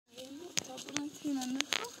من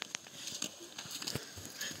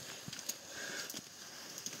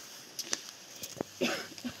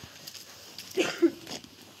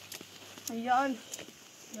یال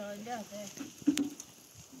ده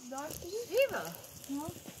دار Ziba, ها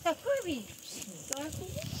ta خوبی؟ دار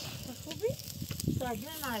خوبی تا خوبی؟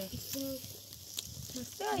 سایلون ماری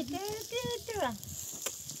ده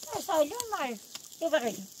سایلون ماری یه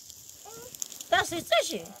بقیدیم دستی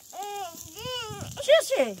چشه؟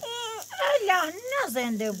 چشه؟ الله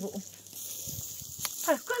نزنده بو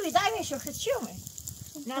تا خوبی دایمه شوخی چیومه؟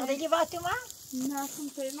 نقدلی با تو ما؟ نه خون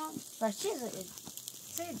پیمان با چی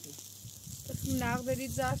زدی؟ نقد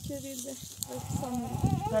دارید ظرف کردید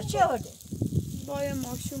با چی آورده؟ با یه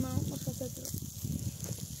ماشومه مخصد رو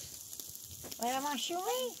بایا ماشومی؟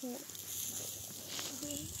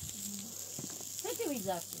 چه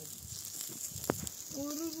بیزار کردی؟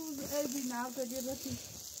 اون روز ایدی نقد دارید رسی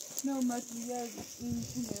نومدیه این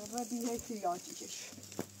ردیه که یانچی کش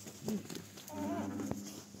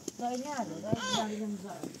دای نده دای زنگم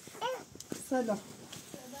زار سلام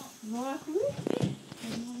نوع خوبی؟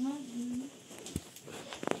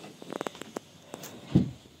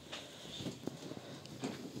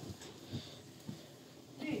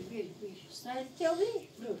 Sai do teu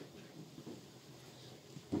livro.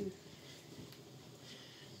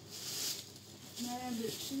 نه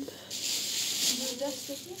بچین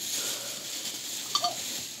دست بکن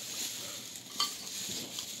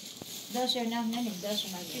داشت نه نیم داشت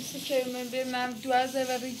من کسی که من به من دوازه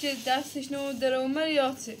و ریچه دستش نو در عمر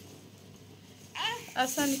یاته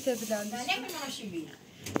اصلا نیته بلندش من نمی‌ناشی بی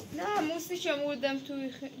نه موسی که موردم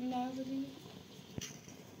توی نازلی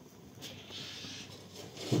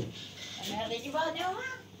نردی با نه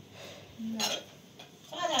نه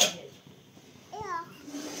چقدر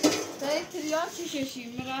دایی تریاک چی کشی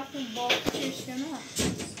من رفتم با چش کنم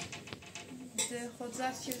ده خود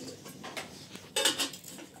زرد چیز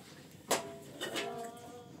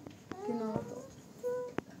کنار داد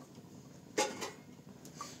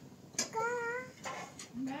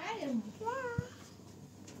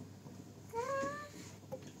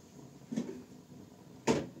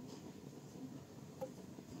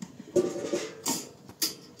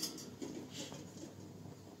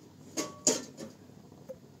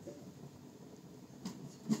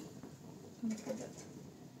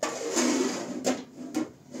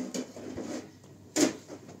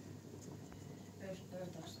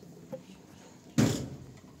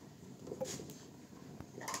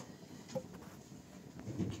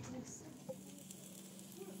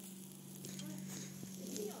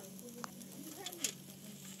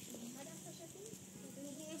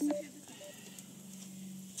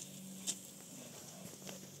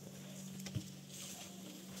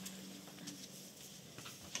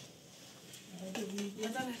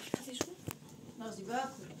نازی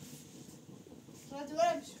باکو راجع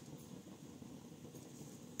برش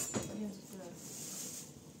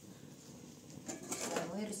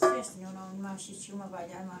وير ستريس نيونا ماشي تشوما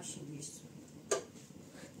بعدين ماشي بيس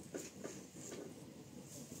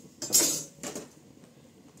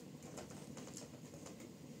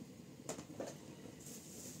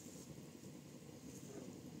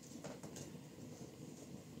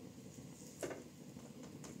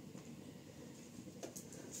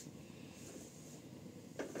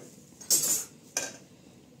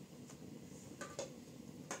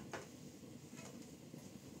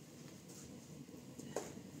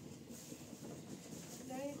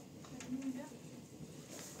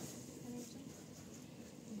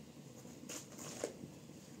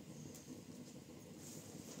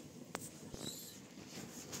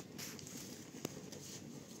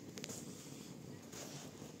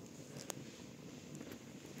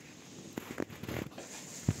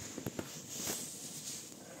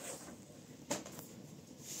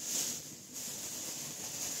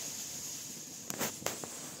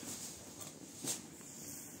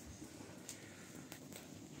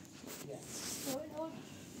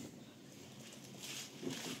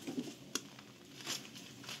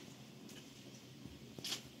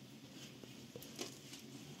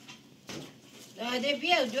ده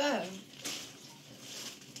بیا دو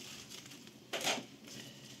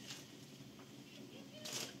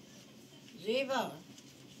زیبا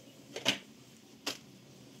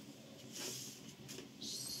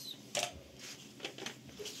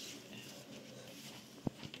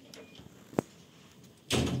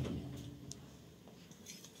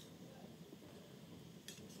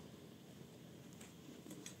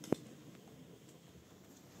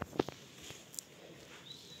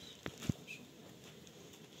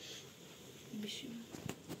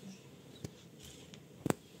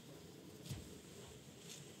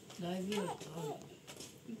دای بیا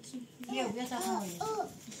بیا تا همونی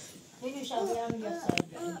خیلی شبیه همین یک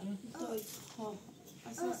ساعت دایی ها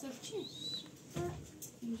اساسف چی؟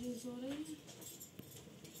 اینجا زوره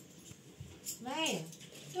نه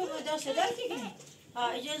تو ما دست دار کی کنی؟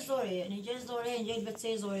 اینجا زوره یعنی اینجا زوره اینجا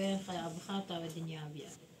بچه زوره خیاب بخواد تا به دنیا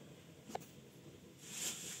بیاد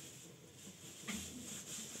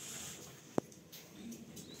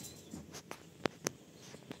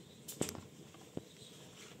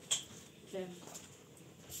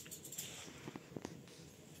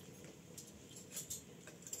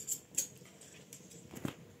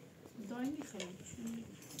دایی میخوایی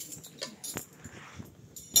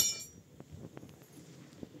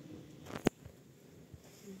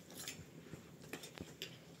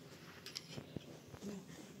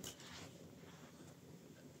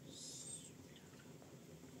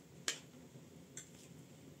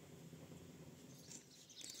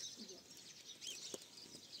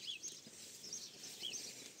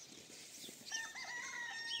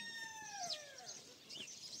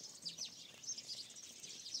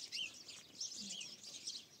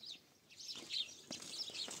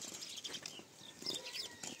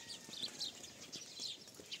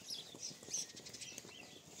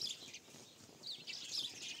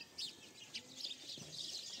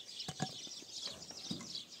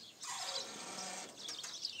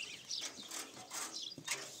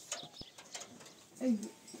ای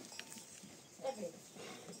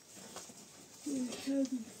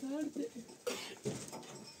خیلی سرده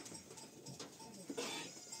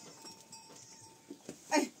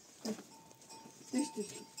ای دش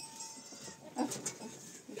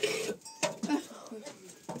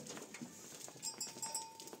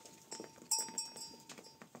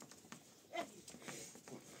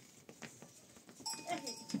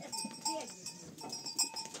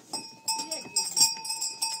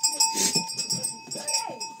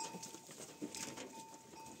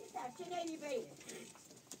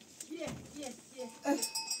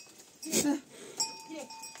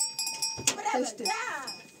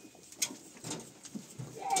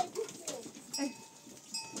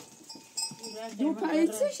دو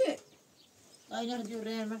پاییزشه Aylar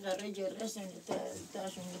diyor me karı cerresen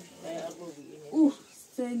taşın bu bugün.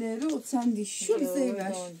 Seyleri sen de şu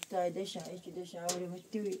sever. Tayde şahit de şahuri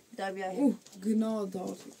mutti tabiya. Gnada.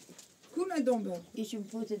 Kuna dombe. İşim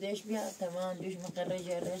putu deş bir tamam düş me karı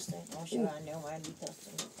cerresen. Aşağıya var bir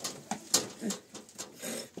tasın.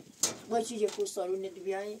 Maçı je kusarun ne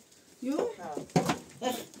dibiyay? Yok.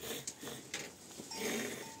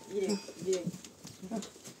 Direkt.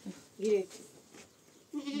 Direkt.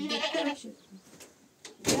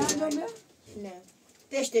 Yani mi? Ne?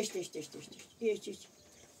 Deş. Hiç.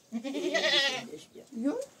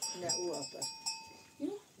 Yok. Ne o yapar?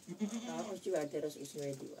 Yok. O civar teras üstüne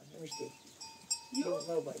diyor. Müşteri. Yok.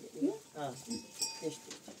 Yok. Deş.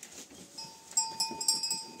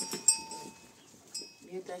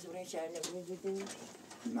 Bir taş buraya çağırın.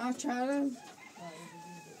 Ma çağırın.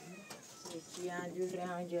 Yani düz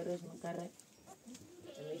rehan cerres makarre.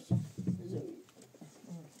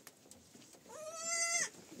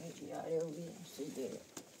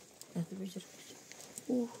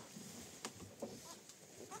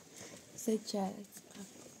 Seçer.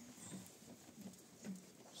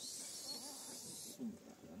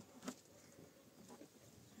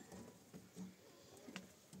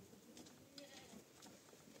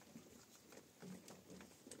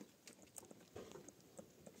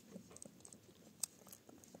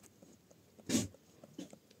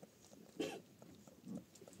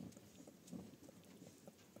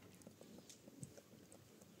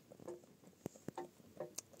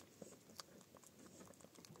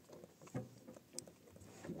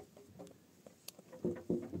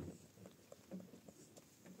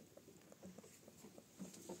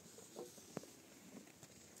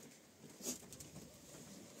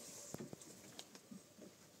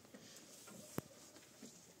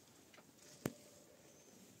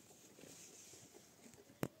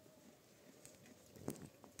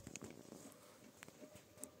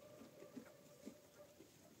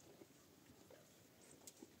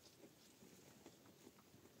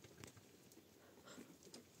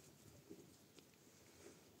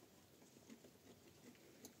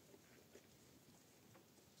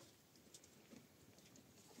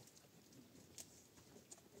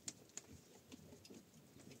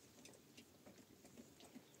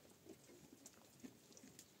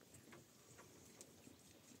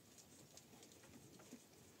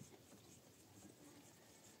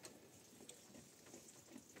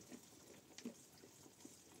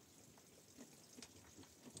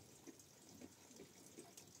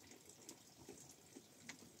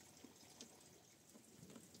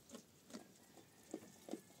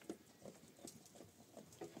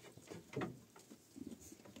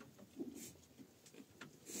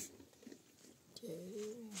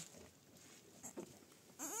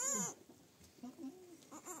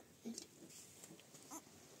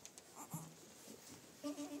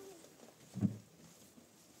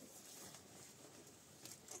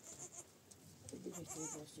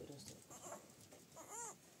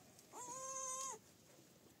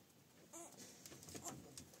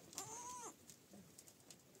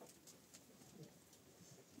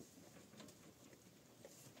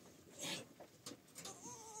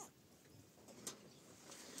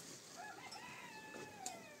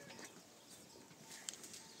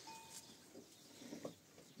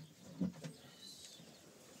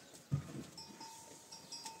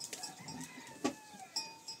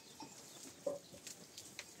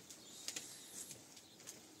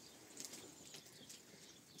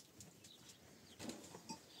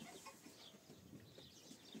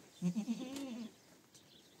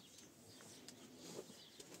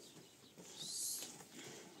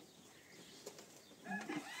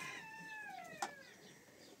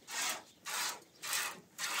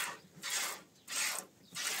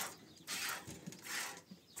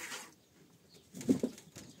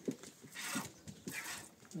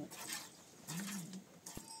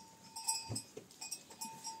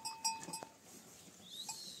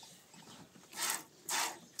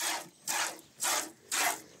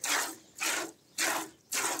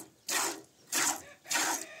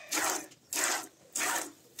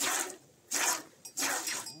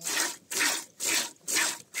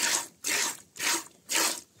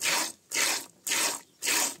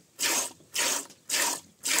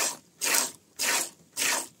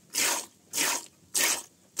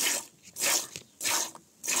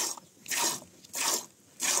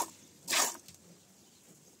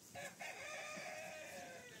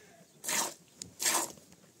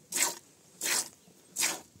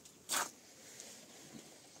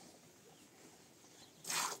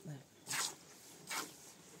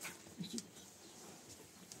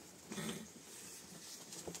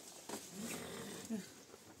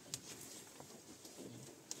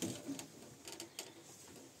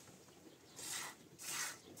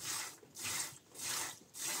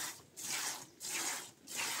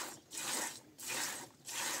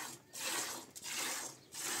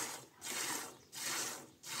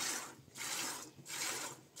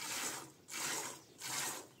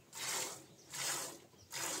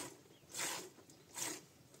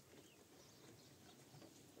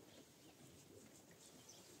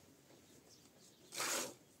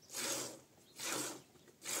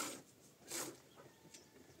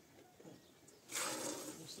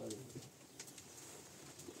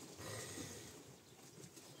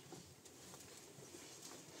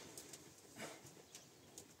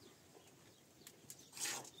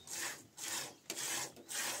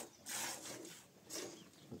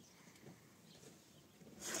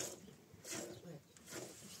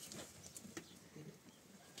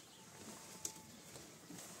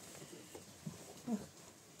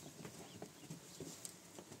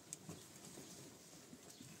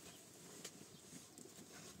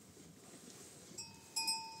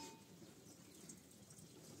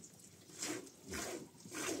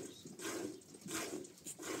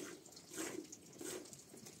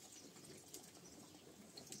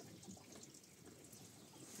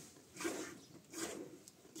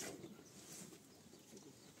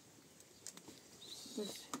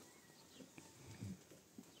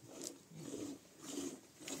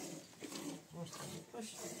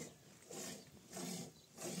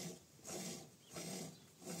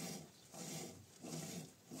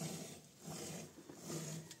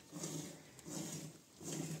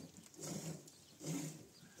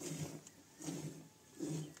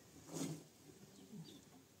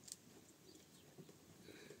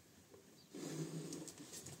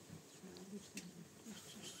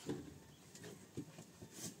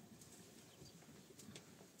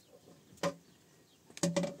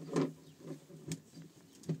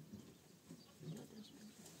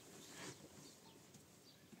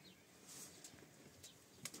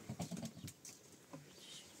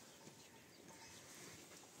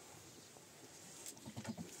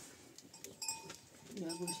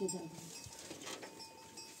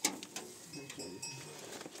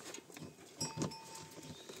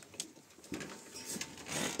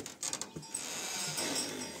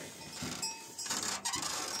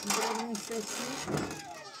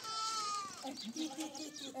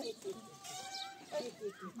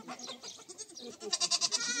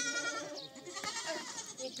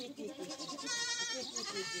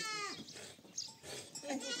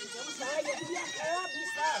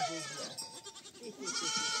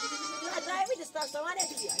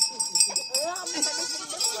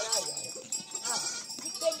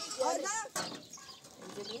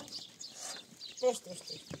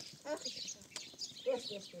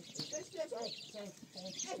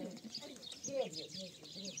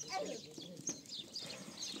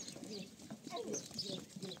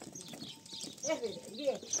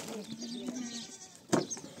 Rar.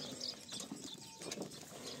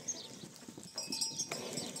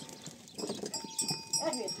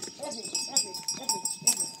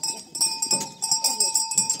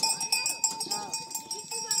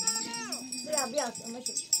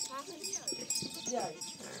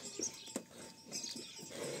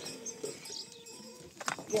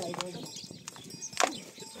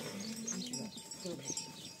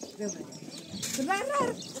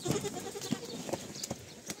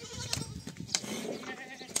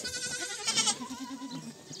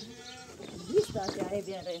 Vista que è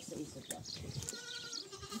bien resto.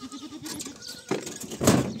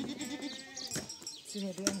 Se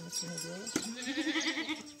ne vede, se ne vede.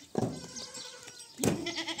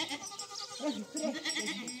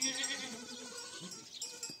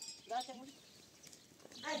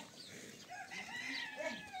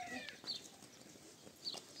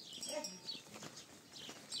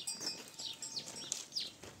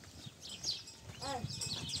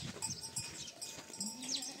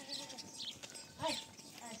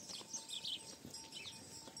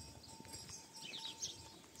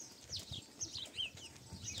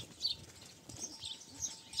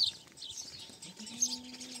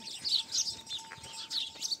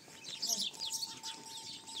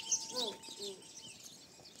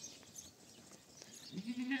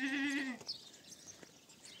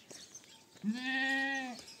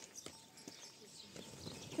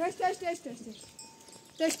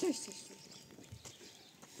 Test.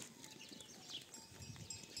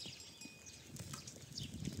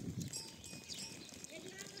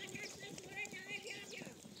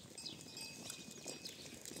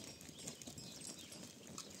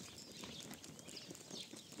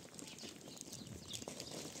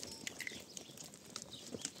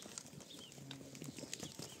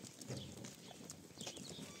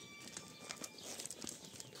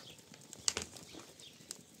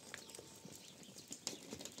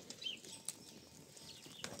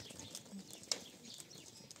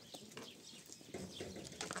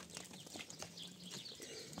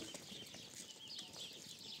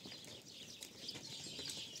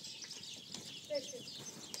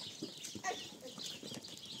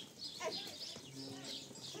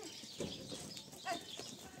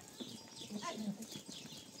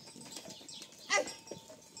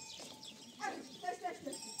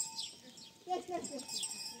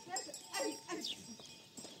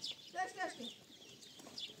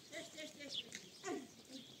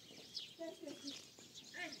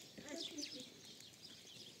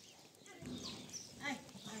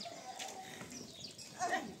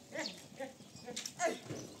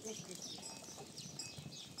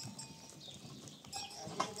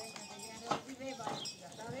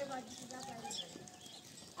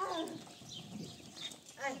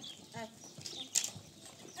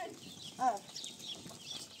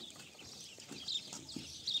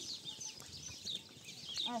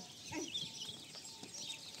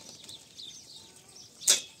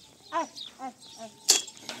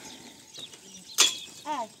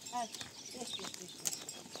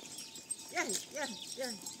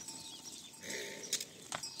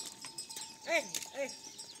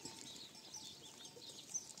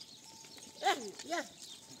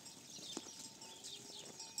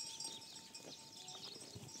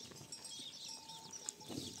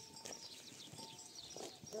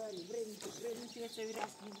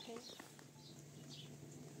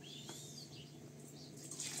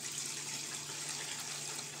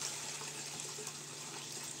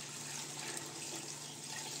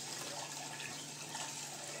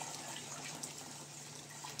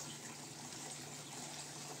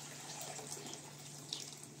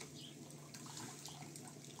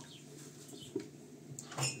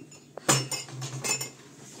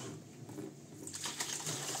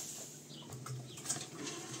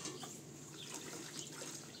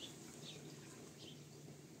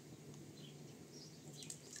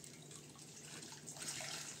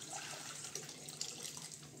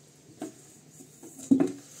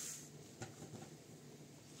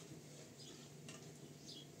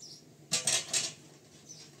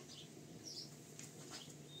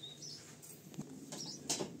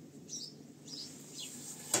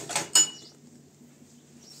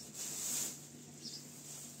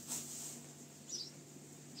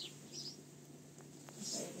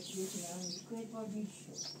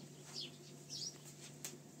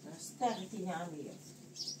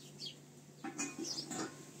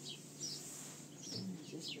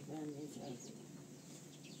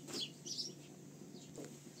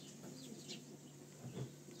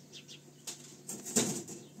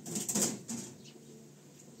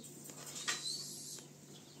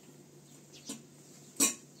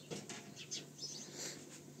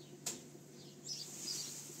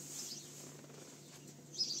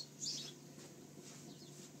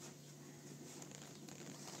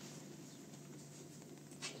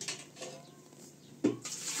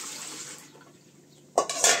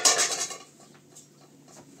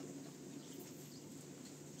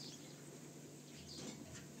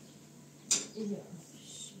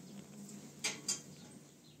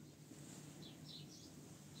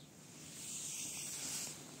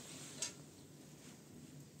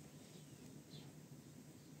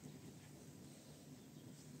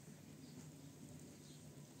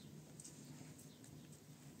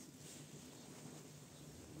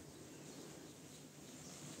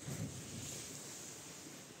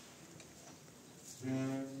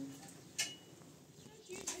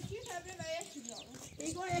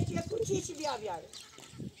 بگو یکی کوچیچی بیا بیاره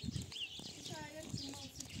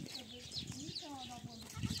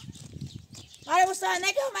آره بستان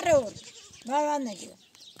نگه من رو من نگه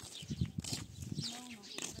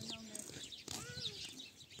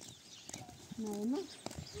نه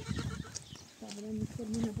Sabrán que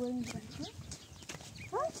no pueden trabajar.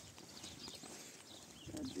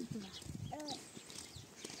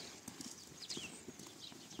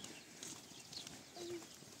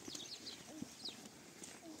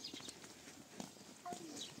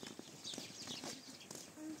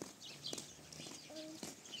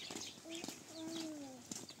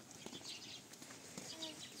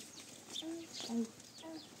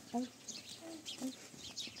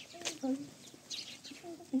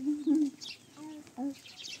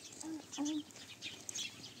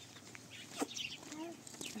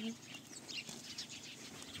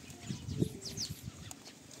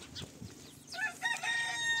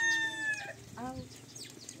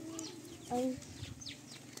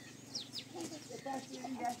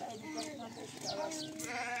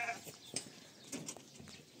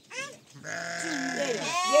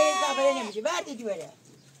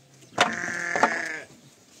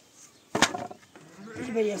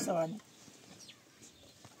 Ziba soğanı.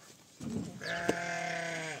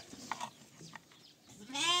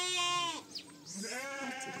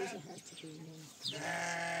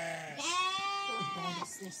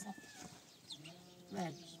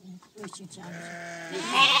 Ver, için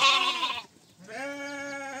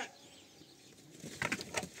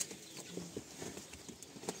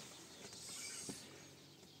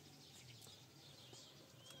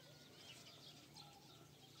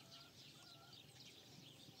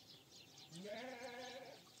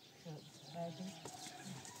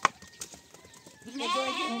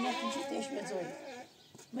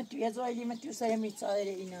يا زويلي ما توصل يمي تصاير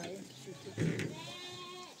إناي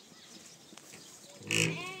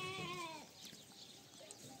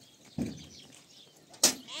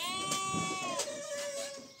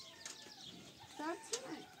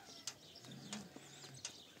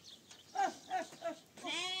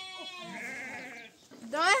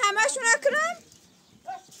دای همشون اکرم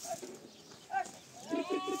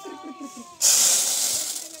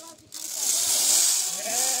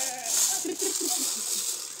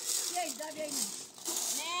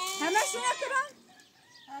همشون اکرم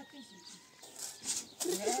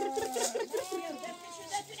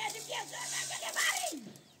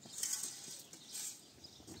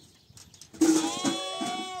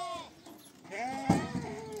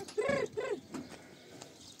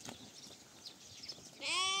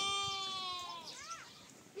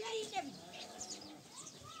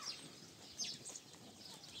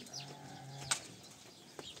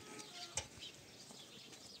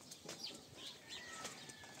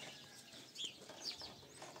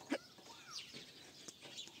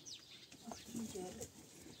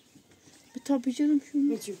تا بیچارم شون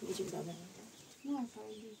میچی دادم نه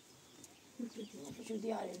فایده شو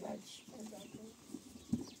دیاره بعدش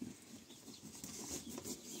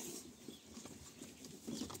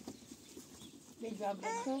بگم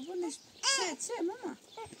قربونش چه ماما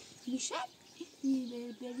میشه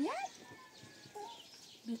بریاد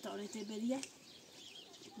به طالت بریاد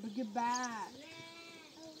بگه بعد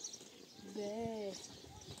به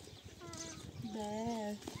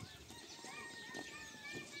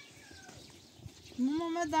ماما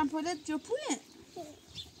من دمپالت جو پوله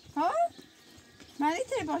ها من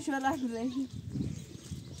ایتره باشو لحظه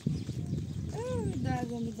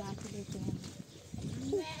دارم دمپالت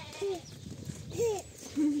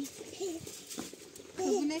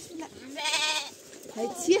قبولش بلا های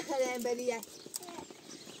چی خره بریه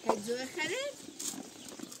های جوه خره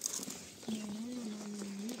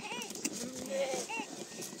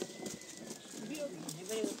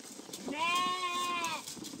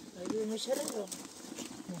مشهره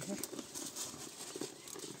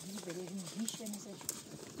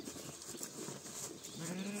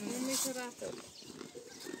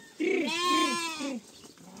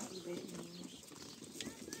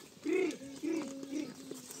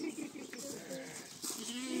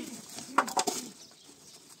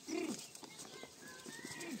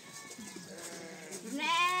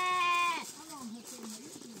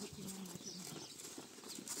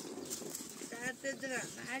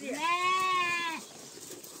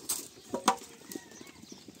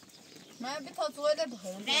من به تا توله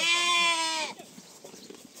بخورم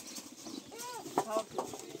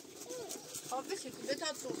ها بشه که به تا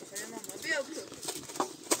تو بخورم ماما بیا بیا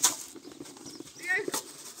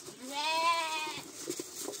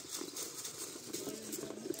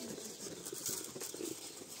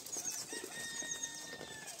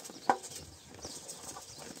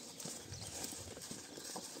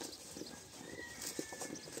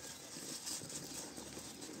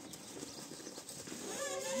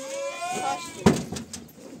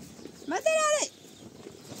مثلا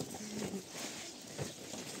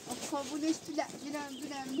قبولش بلم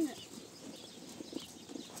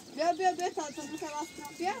بیا تا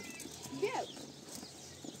متوسط بیا بیا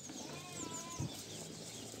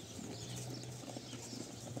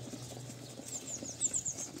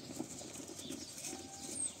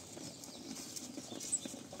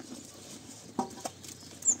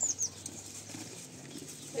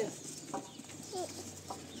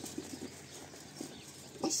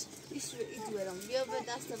به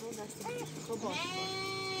دست خب باش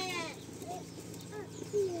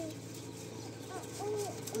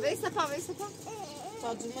ویسا پا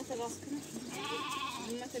تا دومت راست کنه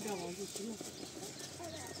دومت جوازی کنه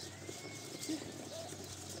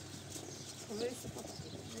ویسا پا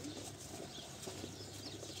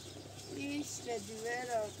ایش به دوه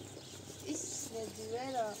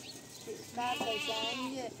بعد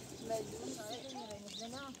جنگ مدون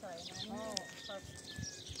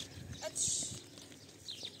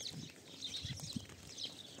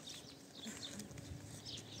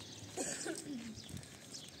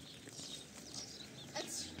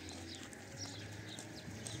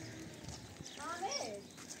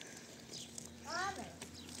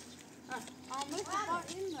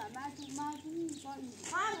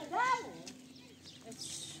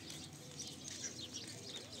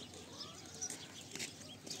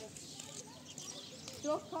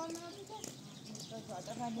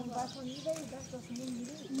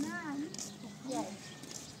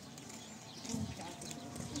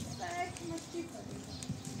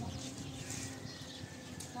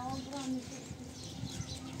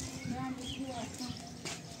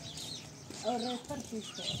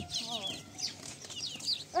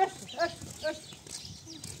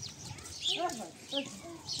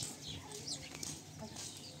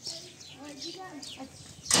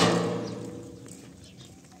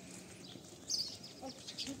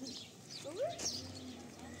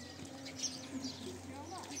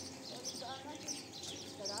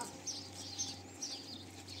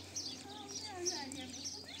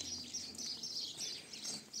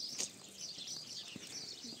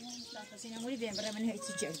Siamo lì per venire a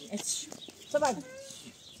cercare. So vai.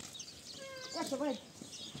 Ecco vai.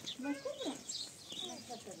 Ma come?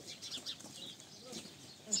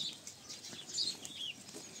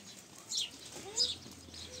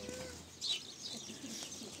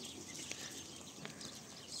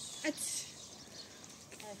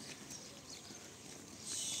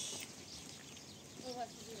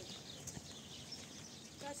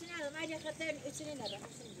 Casinado, Maria Catem, e ce n'è la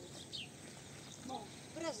no,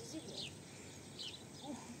 preso Ziba.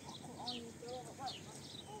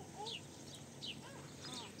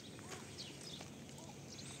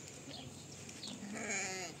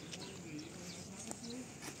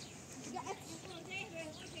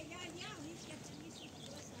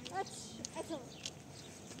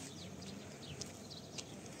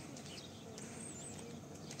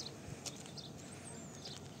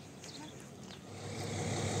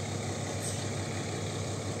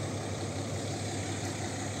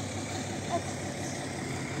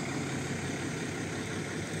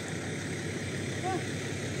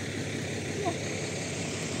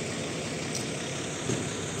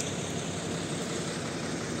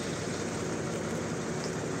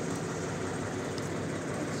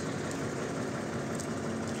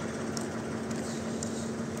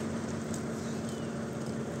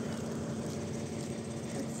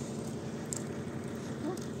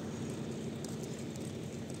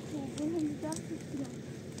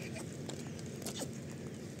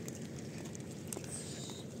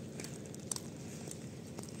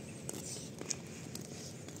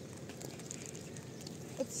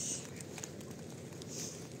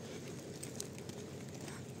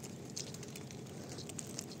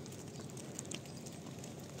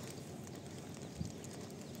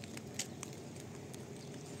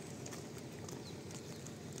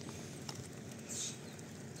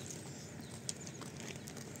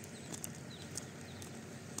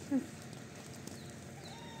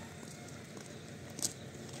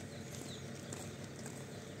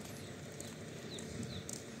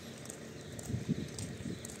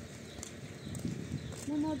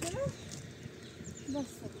 Wanderlust?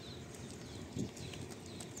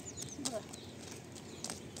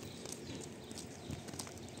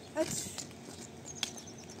 بس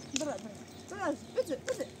برا بده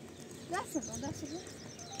لحظة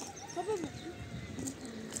خبر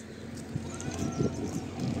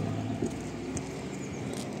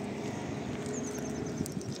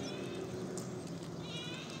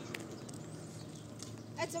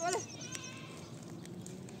ولا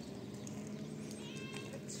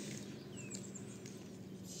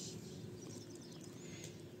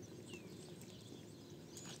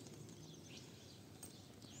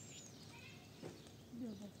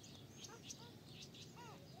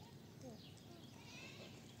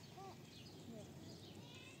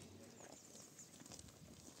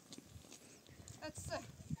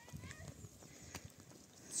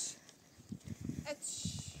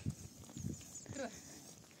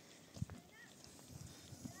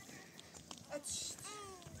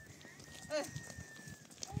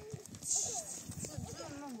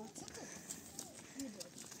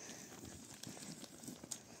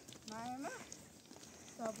Mama,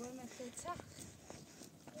 sabır mesela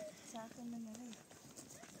çak mı ne?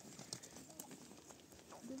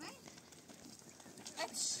 Değil mi?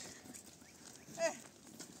 Aç.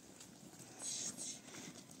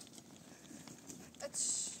 Aç.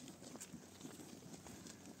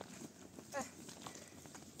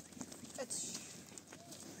 Aç.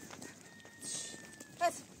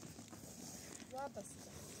 Aç. Ya bas.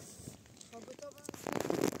 Kabı taban.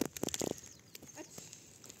 Aç.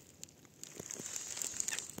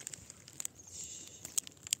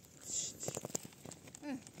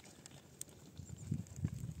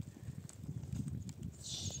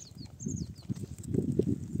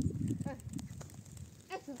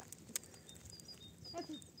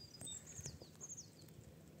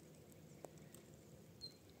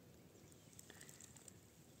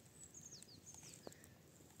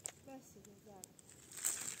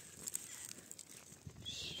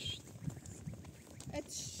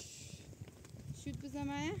 شوت بزن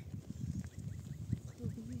معايا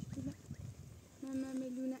ماما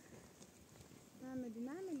اعملوا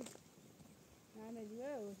نعمل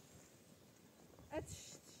واو اتش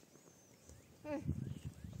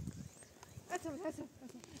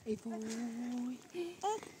ای وای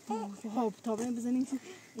خب تا بریم بزنیم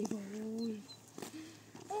ای وای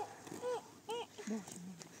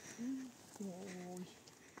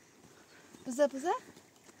باشه بزن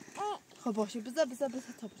خب باشه بزن تا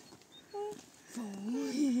بریم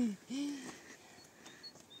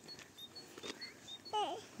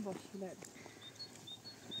باشه بریم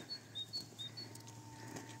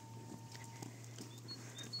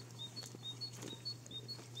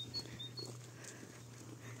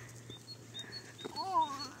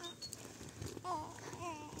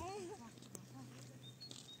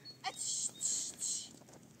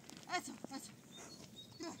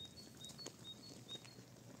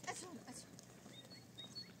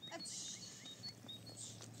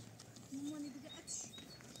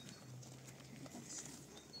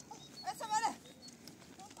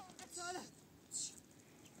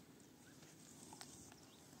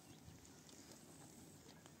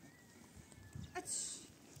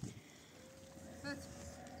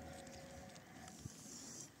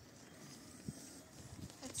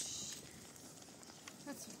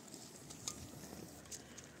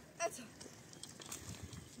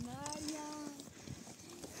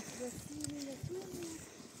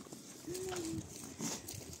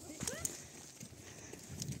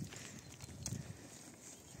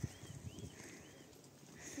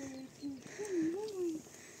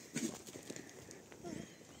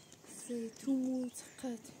زيتون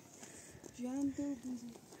سقط جنبه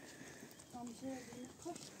بوزي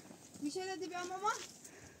میشه دادی بیا ماما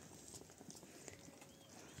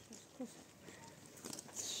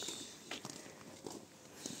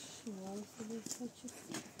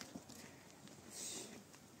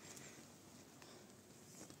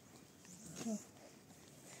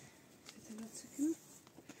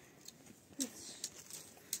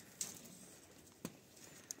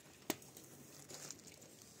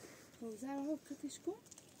زرها بکتش کن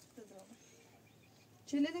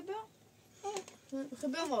چله ده بیا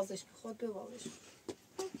خب بوازش خود بوازش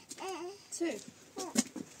چه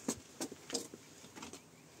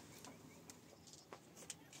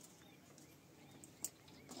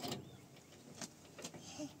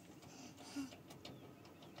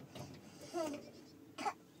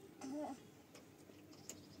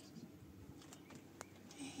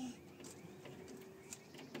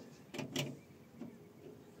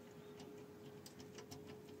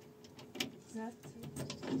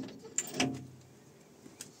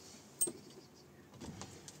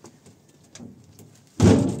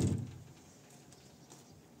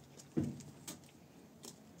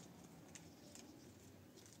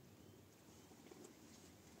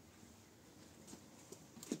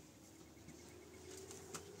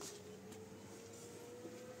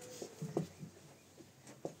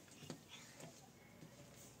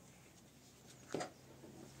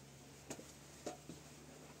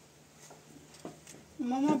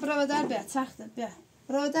ماما برادر بیا سخته بیا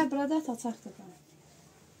برادر تا سخته کنه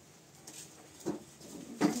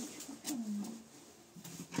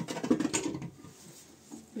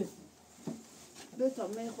بیا تا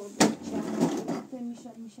میخور میشه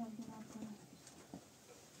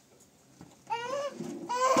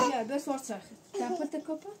بیا بسوار سخته کپت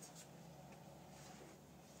کپت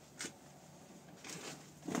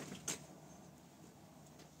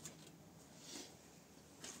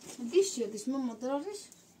دیش ماما درارش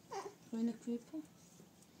خواهی نکویه پا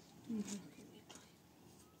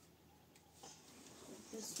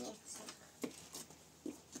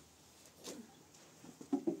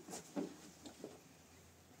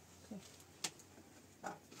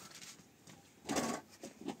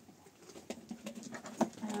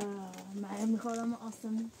میخورم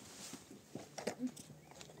آسمون.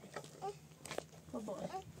 بابا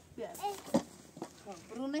بیا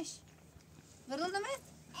برونش برونمت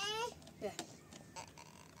بیا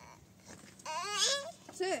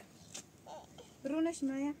چه برونش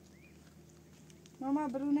مایا ماما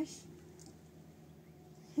برونش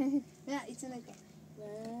نه ایچه نکن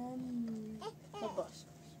باش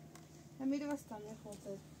هم میره بستم یه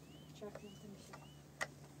خورده چک میشه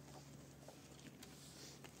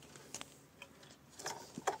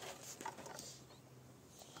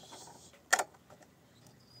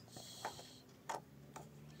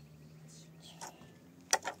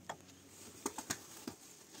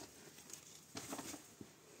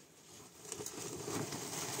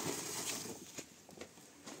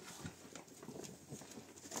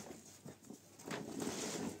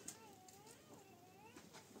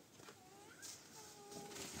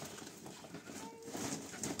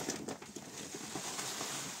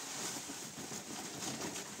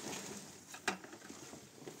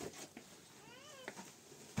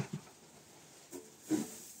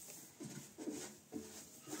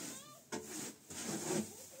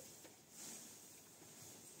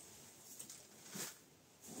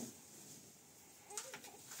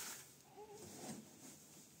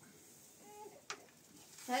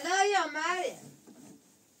Hello, you're married.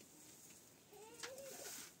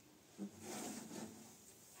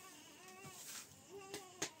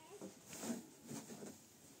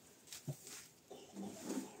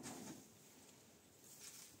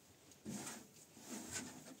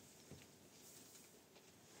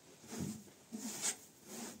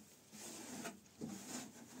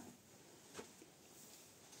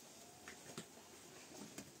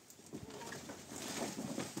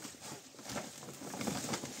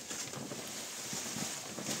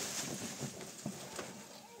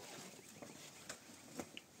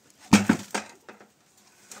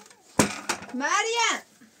 مریم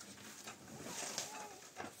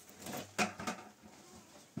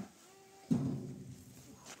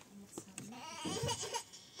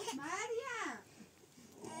مریم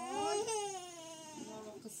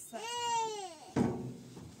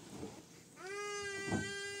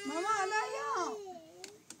ماما علیا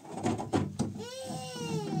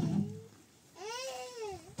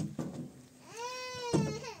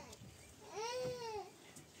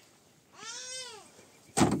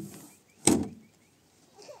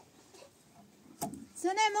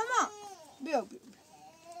سنه ماما بیا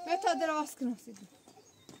بیا تا دراز کنم سیدی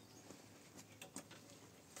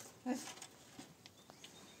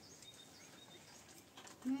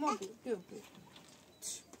ماما بیا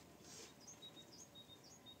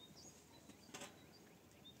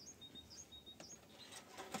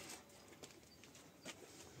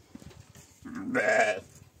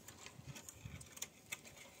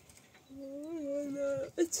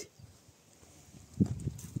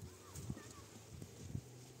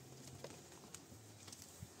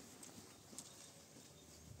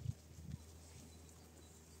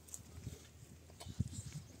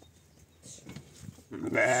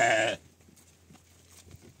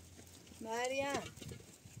مریم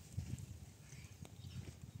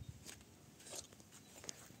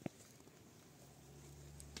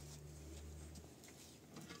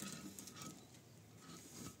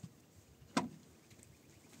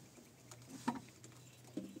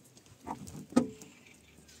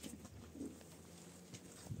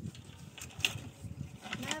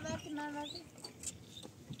من وقتی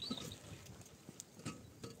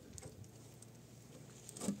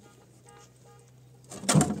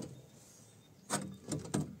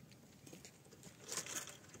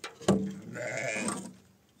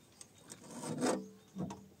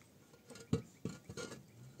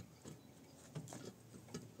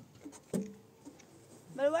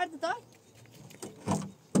ورده دای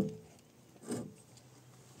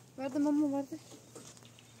ورده ماما ورده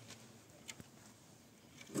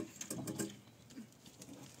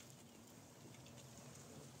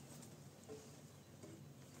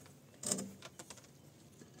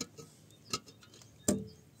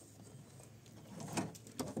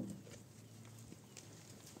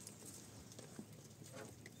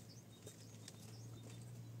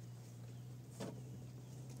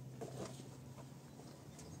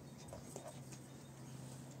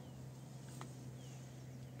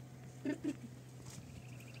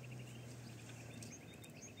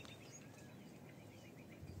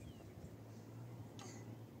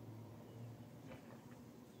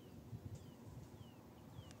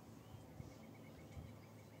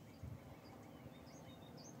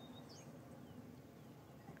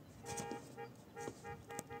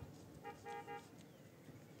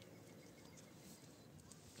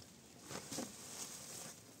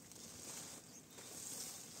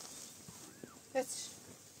That's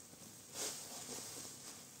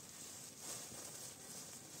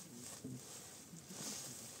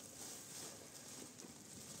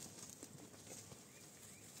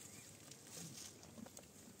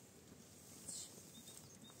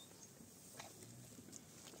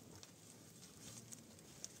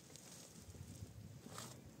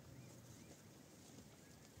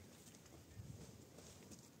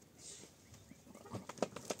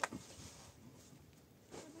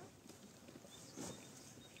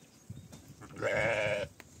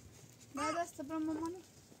ما دست برام مامانی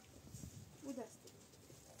او دست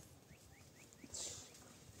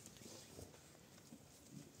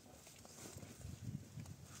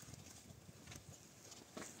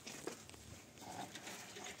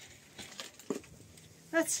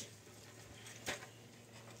هاتش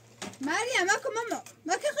مريم ماكو ماما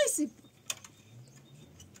ماكو خيسي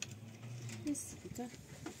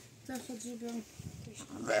تاخذ جبن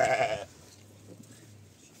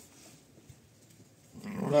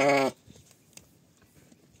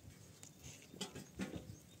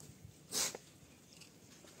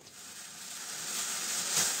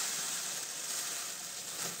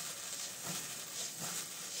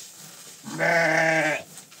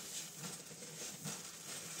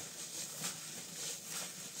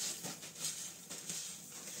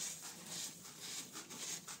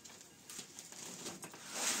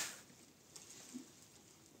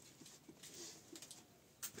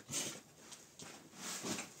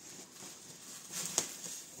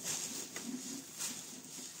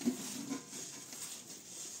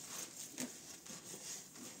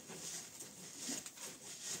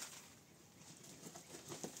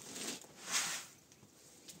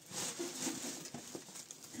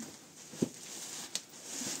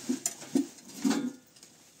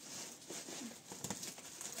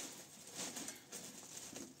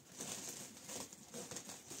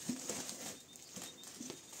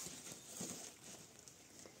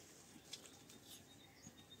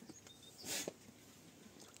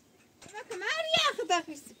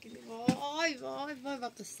داخل سكني واي واي واي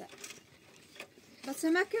بقصة بس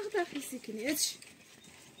ما كيف داخل سكني اتش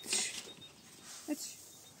اتش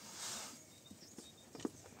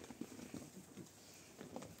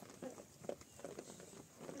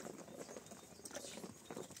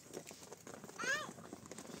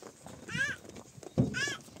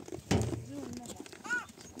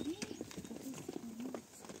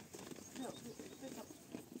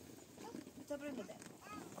Добрий день.